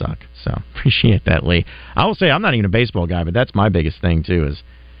still suck. So appreciate that, Lee. I will say I'm not even a baseball guy, but that's my biggest thing, too, is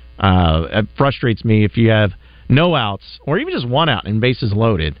it frustrates me if you have no outs or even just 1 out and bases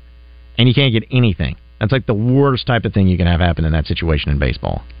loaded and you can't get anything. That's like the worst type of thing you can have happen in that situation in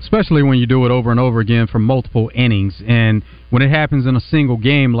baseball. Especially when you do it over and over again for multiple innings. And when it happens in a single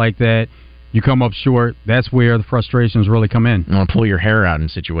game like that, you come up short. That's where the frustrations really come in. You want to pull your hair out in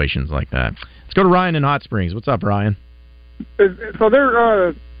situations like that. Let's go to Ryan in Hot Springs. What's up, Ryan? So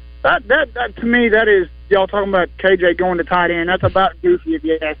there, that to me, that is, y'all talking about KJ going to tight end. That's about goofy if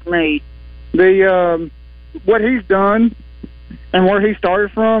you ask me. What he's done and where he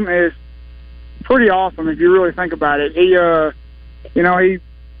started from is pretty awesome if you really think about it. He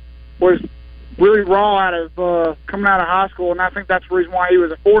was really raw out of coming out of high school, and I think that's the reason why he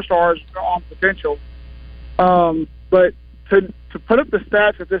was a 4-star on potential. But to put up the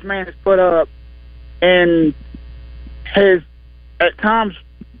stats that this man has put up and has at times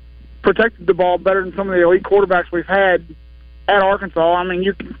protected the ball better than some of the elite quarterbacks we've had at Arkansas. I mean,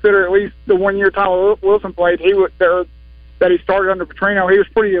 you consider at least the 1 year Tyler Wilson played, that he started under Petrino, he was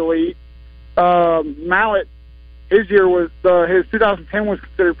pretty elite. Mallett, his year was his 2010 was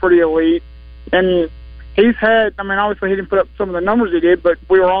considered pretty elite, and he's had. I mean, obviously he didn't put up some of the numbers he did, but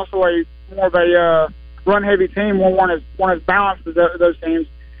we were also a more of a run-heavy team, one as balanced as those teams.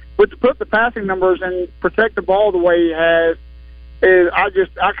 But to put the passing numbers and protect the ball the way he has,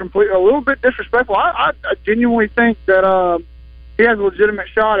 I completely a little bit disrespectful. I genuinely think that he has a legitimate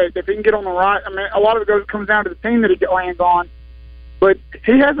shot at if he can get on the right. I mean, a lot of it comes down to the team that he lands on, but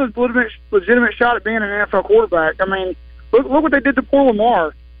he has a legitimate shot at being an NFL quarterback. I mean, look what they did to poor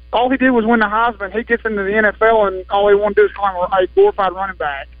Lamar. All he did was win the Heisman. He gets into the NFL, and all he wanted to do is call him a glorified running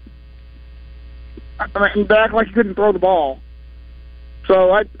back. I mean, back like he couldn't throw the ball.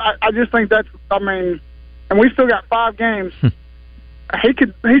 So I just think that's. I mean, and we still got 5 games.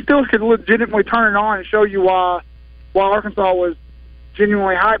 He still could legitimately turn it on and show you why Arkansas was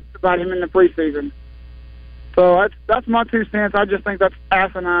genuinely hyped about him in the preseason. So that's my 2 cents. I just think that's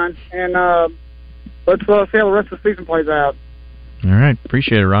asinine, and let's see how the rest of the season plays out. All right.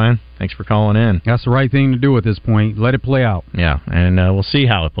 Appreciate it, Ryan. Thanks for calling in. That's the right thing to do at this point. Let it play out. Yeah, and we'll see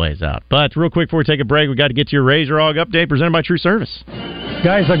how it plays out. But real quick before we take a break, we got to get to your Razor Hog update presented by True Service.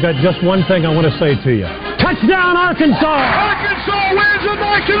 Guys, I've got just one thing I want to say to you. Touchdown, Arkansas! Arkansas wins the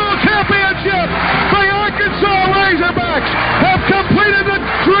national championship! The Arkansas Razorbacks have completed the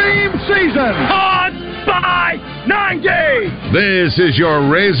dream season! On by 90! This is your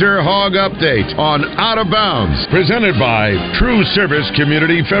Razor Hog update on Out of Bounds, presented by True Service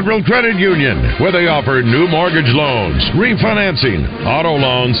Community Federal Credit Union, where they offer new mortgage loans, refinancing, auto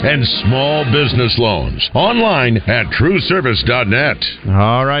loans, and small business loans. Online at trueservice.net.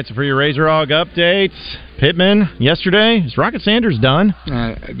 All right, so for your Razor Hog updates, Pittman yesterday, is Rocket Sanders done?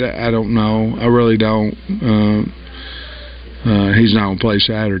 I don't know. I really don't. He's not going to play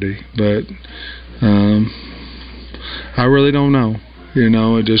Saturday, but I really don't know. You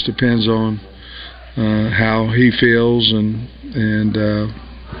know, it just depends on how he feels and the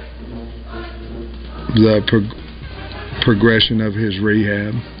progression of his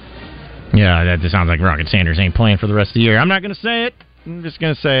rehab. Yeah, that just sounds like Rocket Sanders ain't playing for the rest of the year. I'm not going to say it. I'm just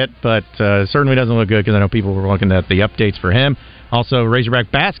going to say it, but certainly doesn't look good because I know people were looking at the updates for him. Also,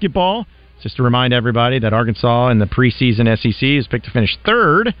 Razorback basketball. Just to remind everybody that Arkansas in the preseason SEC is picked to finish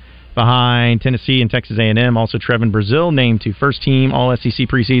 3rd behind Tennessee and Texas A&M. Also, Trevin Brazile named to first team All-SEC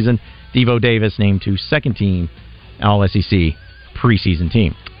preseason. Devo Davis named to second team All-SEC preseason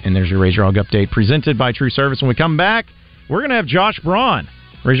team. And there's your Razor Hog update presented by True Service. When we come back, we're going to have Josh Braun,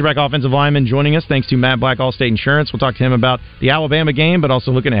 Razorback offensive lineman, joining us thanks to Matt Black, Allstate Insurance. We'll talk to him about the Alabama game, but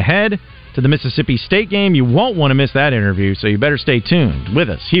also looking ahead to the Mississippi State game. You won't want to miss that interview, so you better stay tuned with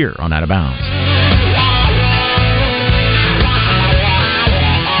us here on Out of Bounds.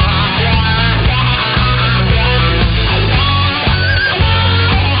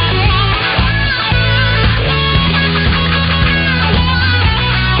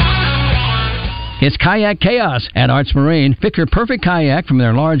 It's Kayak Chaos at Arts Marine. Pick your perfect kayak from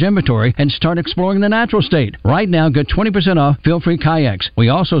their large inventory and start exploring the natural state. Right now, get 20% off feel-free kayaks. We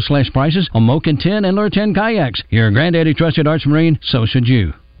also slash prices on Moken 10 and Lure 10 kayaks. Your granddaddy trusted Arts Marine, so should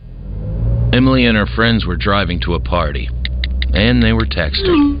you. Emily and her friends were driving to a party, and they were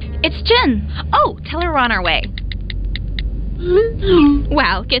texting. It's Jen. Oh, tell her we're on our way.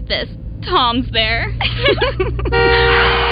 Wow, get this. Tom's there.